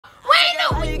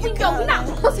we not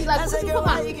pussy. Like, what you talking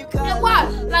about? And why?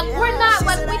 Like, we're not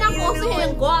gonna sit here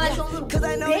and go out like some little Cause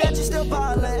I know that you still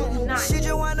ballin'. Nah. She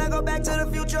just wanna go back to the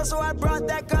future, so I brought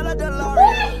that girl a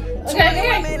DeLorean.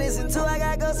 Okay. Minutes until I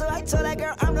gotta go, so I told that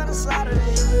girl I'm gonna slaughter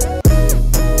it.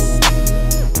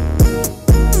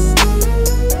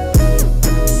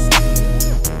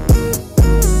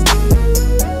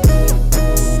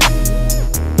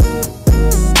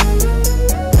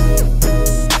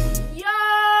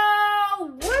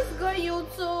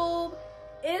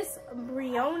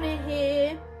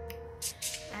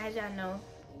 As y'all know,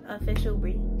 official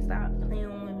Bree, stop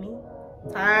playing with me.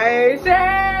 Hey,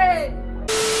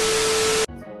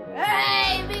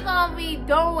 we gonna be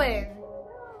doing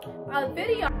a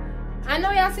video. I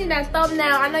know y'all seen that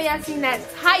thumbnail. I know y'all seen that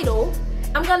title.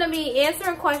 I'm gonna be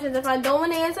answering questions. If I don't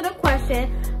want to answer the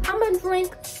question, I'm gonna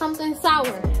drink something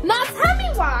sour. Now tell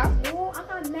me why. Well, I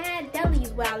got mad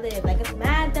delis where I live. Like, it's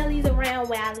mad delis around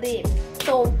where I live.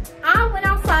 So I went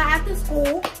outside after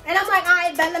school and I'm like,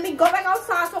 alright, then let me go back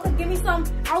outside so I can give me some.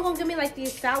 I was gonna give me like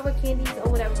these sour candies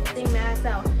or whatever thing that I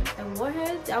sell. And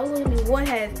warheads, I was gonna give me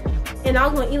warheads. And I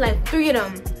was gonna eat like 3 of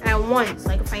them at once.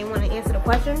 Like, if I didn't want to answer the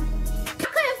question. I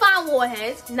couldn't find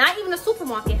warheads. Not even the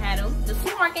supermarket had them. The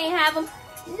supermarket ain't have them.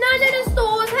 None of the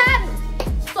stores had them.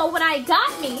 So what I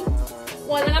got me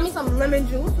was, I got me some lemon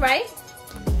juice, right?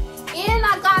 And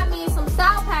I got me some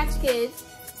Sour Patch Kids.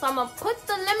 So I'm gonna put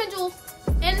the lemon juice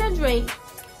in the drink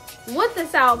with the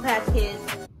Sour Patch Kids.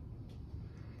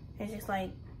 It's just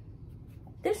like,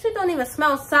 this shit don't even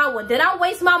smell sour. Did I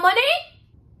waste my money?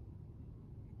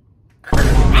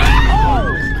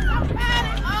 Oh.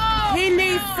 He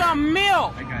needs some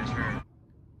milk. I got you.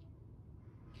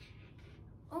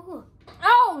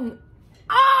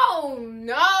 Oh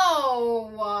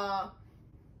no.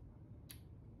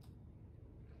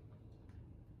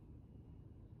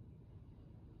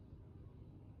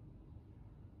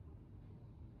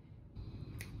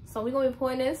 So we're gonna be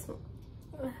pouring this.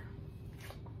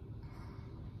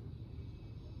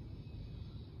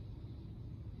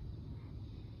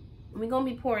 We're gonna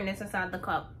be pouring this inside the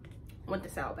cup with the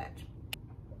Sour Patch.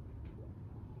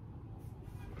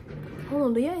 Hold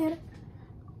on, do y'all hear it?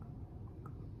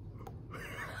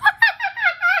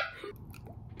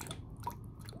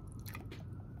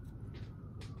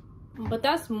 But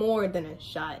that's more than a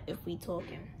shot if we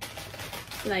talking.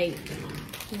 Like,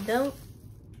 don't.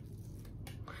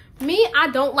 Me, I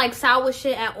don't like sour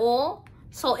shit at all.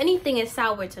 So anything is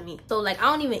sour to me. So like, I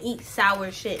don't even eat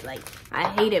sour shit. Like, I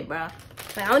hate it, bro.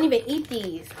 Like, I don't even eat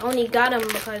these. I only got them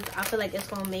because I feel like it's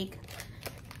gonna make.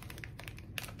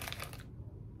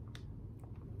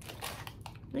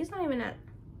 It's not even that.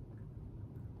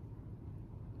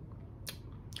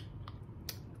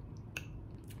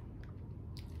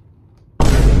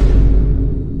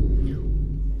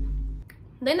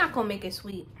 They're not gonna make it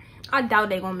sweet. I doubt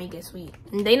they're gonna make it sweet.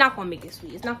 They're not gonna make it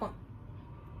sweet. It's not gonna.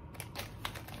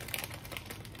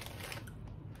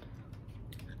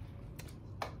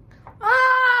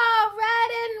 Oh,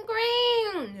 red and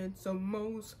green. It's the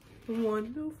most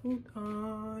wonderful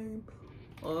time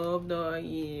of the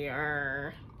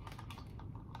year.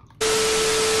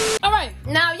 All right,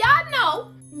 now y'all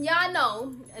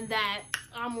know that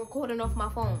I'm recording off my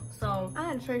phone. So I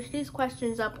had to search these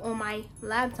questions up on my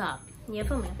laptop. You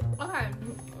feel me? Okay,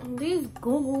 these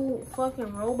Google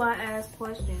fucking robot ass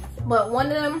questions. But one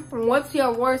of them, what's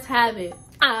your worst habit?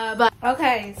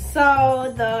 Okay,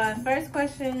 so the first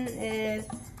question is,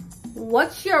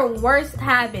 what's your worst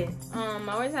habit?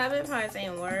 My worst habit, probably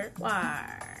saying word. Nah.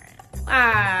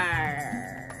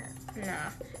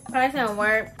 Probably saying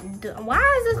word. Why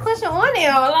is this question on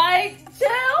there? Like,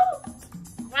 chill.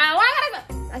 Why?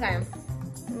 Okay.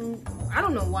 I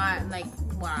don't know why. Like,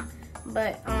 why?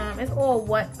 But it's all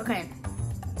what. Okay,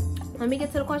 let me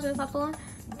get to the question. Stop stalling.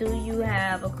 Do you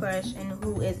have a crush, and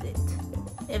who is it?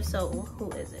 If so, who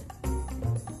is it?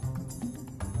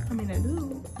 I mean, I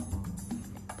do,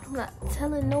 but I'm not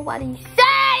telling nobody.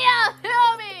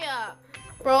 Tell me,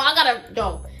 bro. I gotta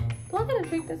go. Do I gotta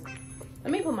drink this?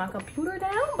 Let me put my computer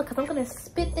down because I'm gonna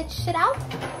spit this shit out.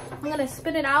 I'm gonna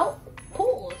spit it out.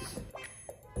 Pause.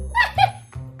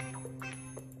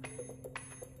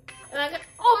 And I got,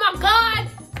 oh my God!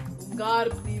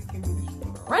 God, please give me the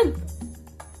strength.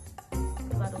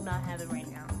 Because I do not have it right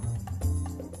now.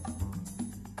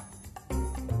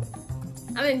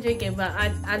 I didn't drink it, but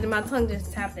my tongue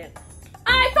just tapped it.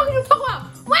 Alright, fuck you talking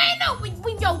about? Wait, no,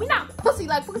 we not pussy.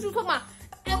 Like, fuck you talking about?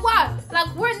 And why?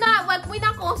 Like, we're not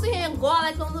gonna sit here and go out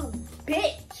like some little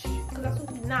bitch. Because that's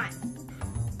what we're not.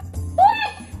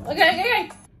 What? Okay.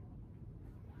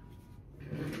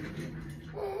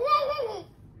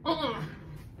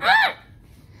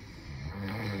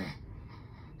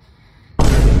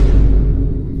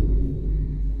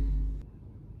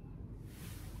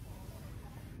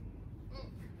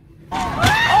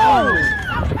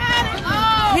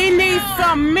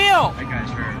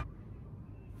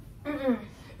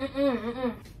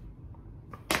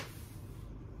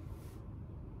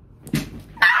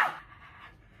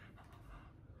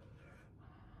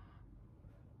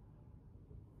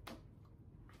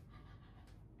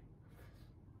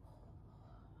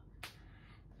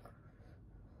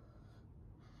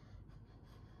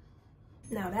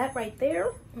 Now that right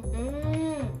there.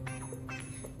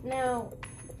 Now,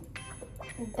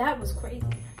 that was crazy.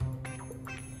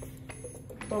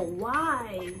 But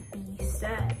why be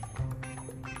sad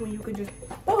when you could just...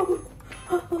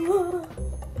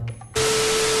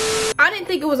 I didn't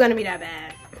think it was gonna be that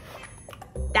bad.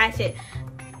 That's it.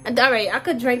 Alright, I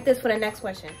could drink this for the next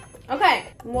question. Okay,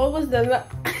 what was the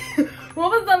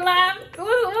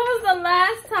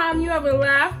last time you ever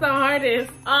laughed the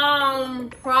hardest?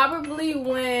 Probably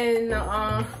when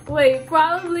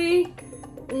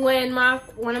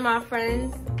one of my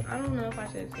friends, I don't know if I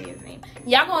should say his name.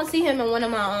 Y'all gonna see him in one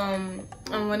of my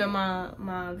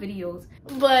videos.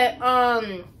 But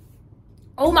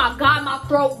oh my god, my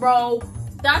throat, bro.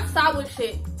 That sour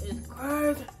shit is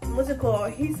good. What's it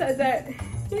called? He said that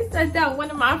one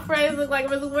of my friends looked like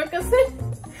Ms. Wilkinson,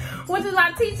 which is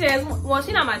my teacher. Well,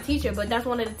 she's not my teacher, but that's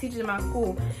one of the teachers in my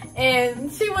school.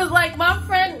 And she was like, my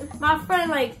friend,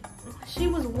 like, she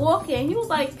was walking. He was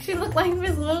like, she looked like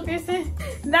Ms. Wilkinson.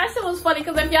 That shit was funny,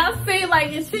 because if y'all see,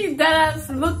 like, she deadass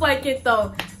looked like it,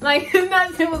 though. Like,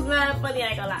 that shit was mad funny, I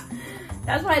ain't gonna lie.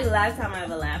 That's probably the last time I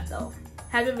ever laughed, though.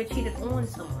 Have you ever cheated on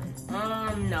someone?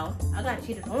 No. I got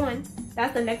cheated on.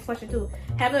 That's the next question too.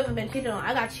 Have you ever been cheated on?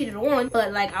 I got cheated on,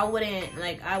 but like I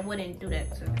wouldn't do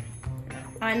that to. No.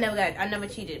 I never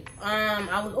cheated.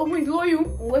 I was always loyal.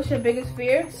 What's your biggest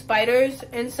fear? Spiders,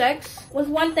 insects. What's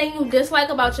one thing you dislike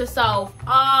about yourself?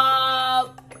 I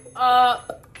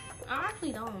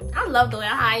actually don't. I love the way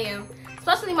I am.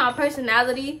 Especially my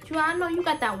personality. I know you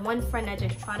got that one friend that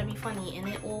just try to be funny and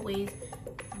it always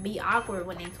be awkward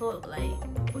when they talk. Like,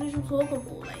 what is you talking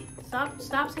for? Like,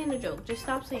 stop saying the joke. Just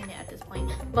stop saying it at this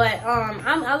point. But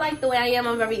I like the way I am.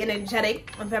 I'm very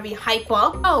energetic. I'm very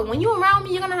hyper. Oh, when you're around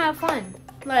me, you're gonna have fun.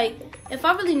 Like, if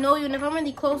I really know you and if I'm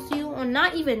really close to you, or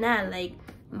not even that, like,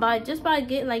 by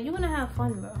getting, like, you're gonna have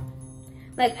fun, bro.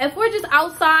 Like, if we're just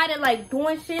outside and like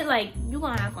doing shit, like, you're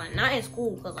gonna have fun. Not in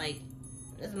school, cause like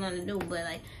there's nothing to do. But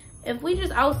like, if we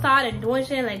just outside and doing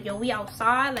shit, like, yo, we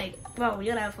outside, like, bro,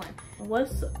 you're gonna have fun.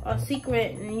 What's a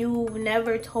secret you've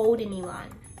never told anyone?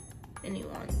 Yeah,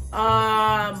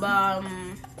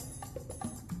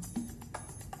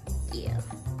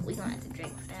 we gonna have to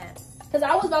drink for that. Cause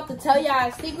I was about to tell y'all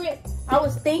a secret. I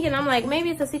was thinking, I'm like,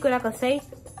 maybe it's a secret I could say,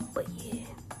 but yeah,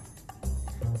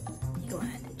 you gonna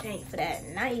have to drink for that.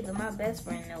 Not even my best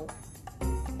friend know.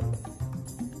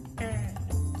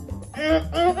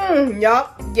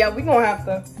 Yeah, we gonna have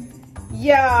to.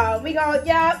 Yeah.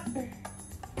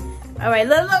 All right,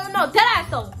 no, dead ass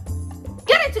though.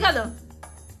 Get it together.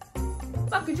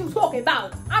 Fuck is you talking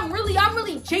about? I'm really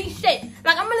G shit.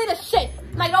 Like, I'm really the shit.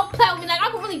 Like, don't play with me. Like, I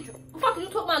can really. Fuck is you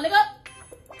talking about, nigga?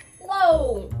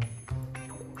 Whoa.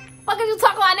 Fuck is you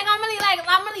talking about, nigga? I'm really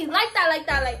like that. Like,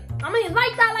 I'm really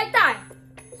like that.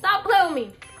 Stop playing with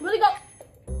me.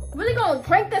 Really gonna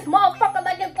drink this motherfucker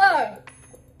like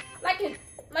it's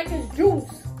like it's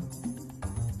juice.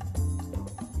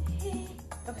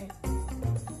 Okay.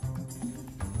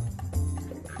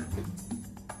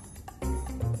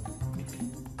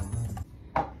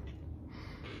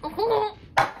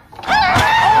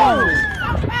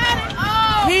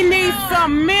 He needs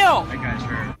some milk. I got you.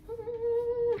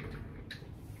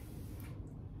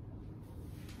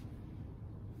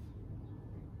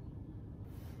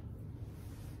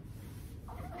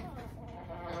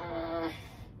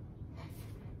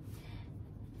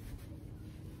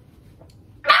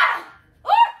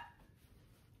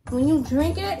 When you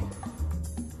drink it,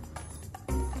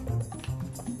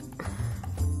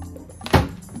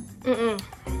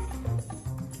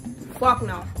 fuck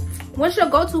no. What's your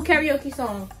go-to karaoke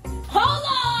song? Hold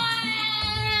on!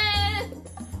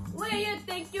 Where you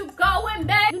think you going,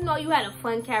 babe? You know you had a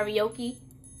fun karaoke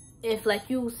if like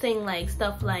you sing like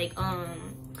stuff like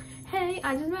hey,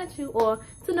 I just met you, or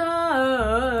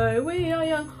tonight we are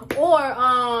young, or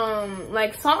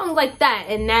like songs like that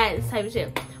and that type of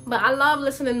shit. But I love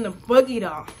listening to Boogie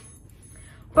though.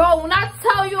 Bro, when I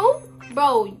tell you,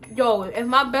 bro, yo, if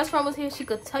my best friend was here, she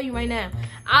could tell you right now.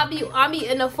 I'll be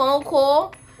in a phone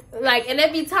call, like, and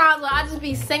there be times where I just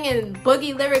be singing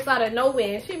Boogie lyrics out of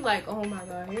nowhere. And she be like, oh my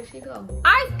god, here she go.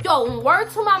 Yo,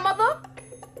 word to my mother,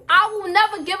 I will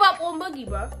never give up on Boogie,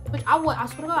 bro. Which I swear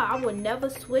to God, I will never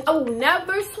switch. I will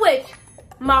never switch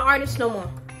my artist no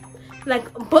more.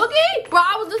 Like, Boogie, bro,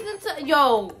 I was listening to,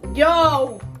 yo.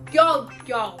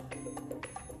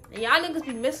 And y'all niggas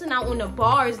be missing out on the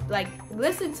bars. Like,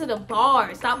 listen to the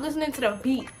bars. Stop listening to the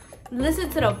beat. Listen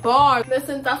to the bars.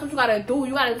 Listen, that's what you gotta do.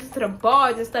 You gotta listen to the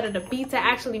bars instead of the beat to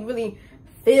actually really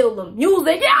feel the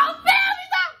music. Y'all feel me?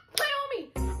 Stop playing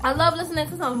with me. I love listening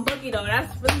to some Boogie though.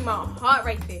 That's really my heart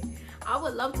right there. I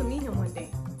would love to meet him one day.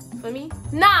 For me?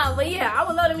 Nah, but yeah, I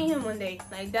would love to meet him one day.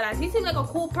 Like that. He seemed like a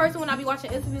cool person when I be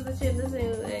watching interviews and shit.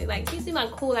 Like he seemed like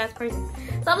a cool ass person.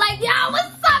 So I'm like, yo,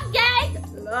 what's up, gang?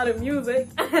 A lot of music.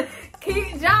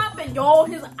 Keep dropping, yo.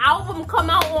 His album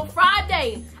come out on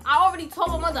Friday. I already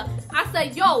told my mother. I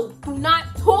said, yo, do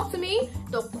not talk to me.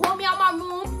 Don't call me out my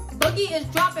room. Boogie is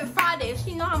dropping Friday. And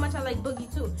she know how much I like Boogie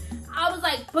too. I was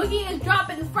like, Boogie is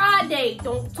dropping Friday.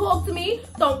 Don't talk to me.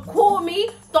 Don't call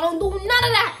me. Don't do none of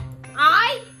that.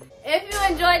 Alright? If you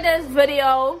enjoyed this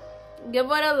video, give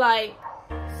it a like.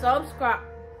 Subscribe.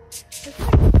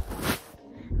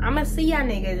 I'ma see y'all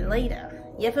niggas later.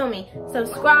 You feel me?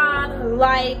 Subscribe,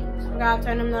 like,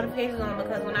 turn them notifications on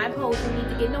because when I post, you need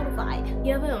to get notified.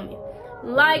 You feel me?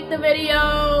 Like the video,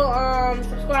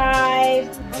 subscribe.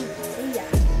 I'ma see y'all.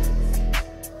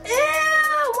 Ew,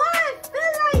 why I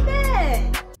feel like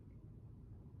that?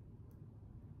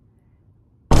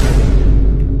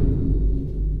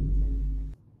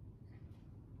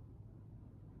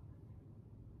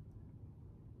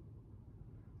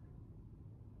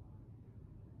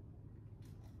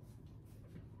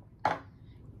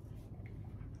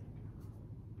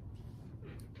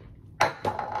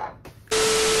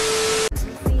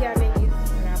 See y'all niggas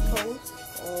when I post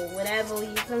or whatever,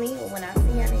 you feel me? Or when I see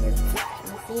y'all niggas,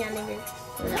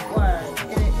 when I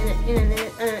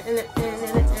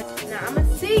now I'ma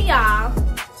see y'all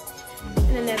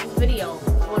in the next video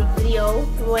or the video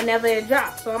whenever it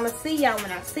drops. So I'ma see y'all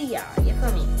when I see y'all. You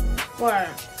feel me? Word.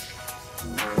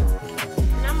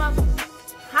 And I'ma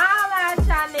holla at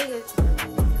y'all niggas.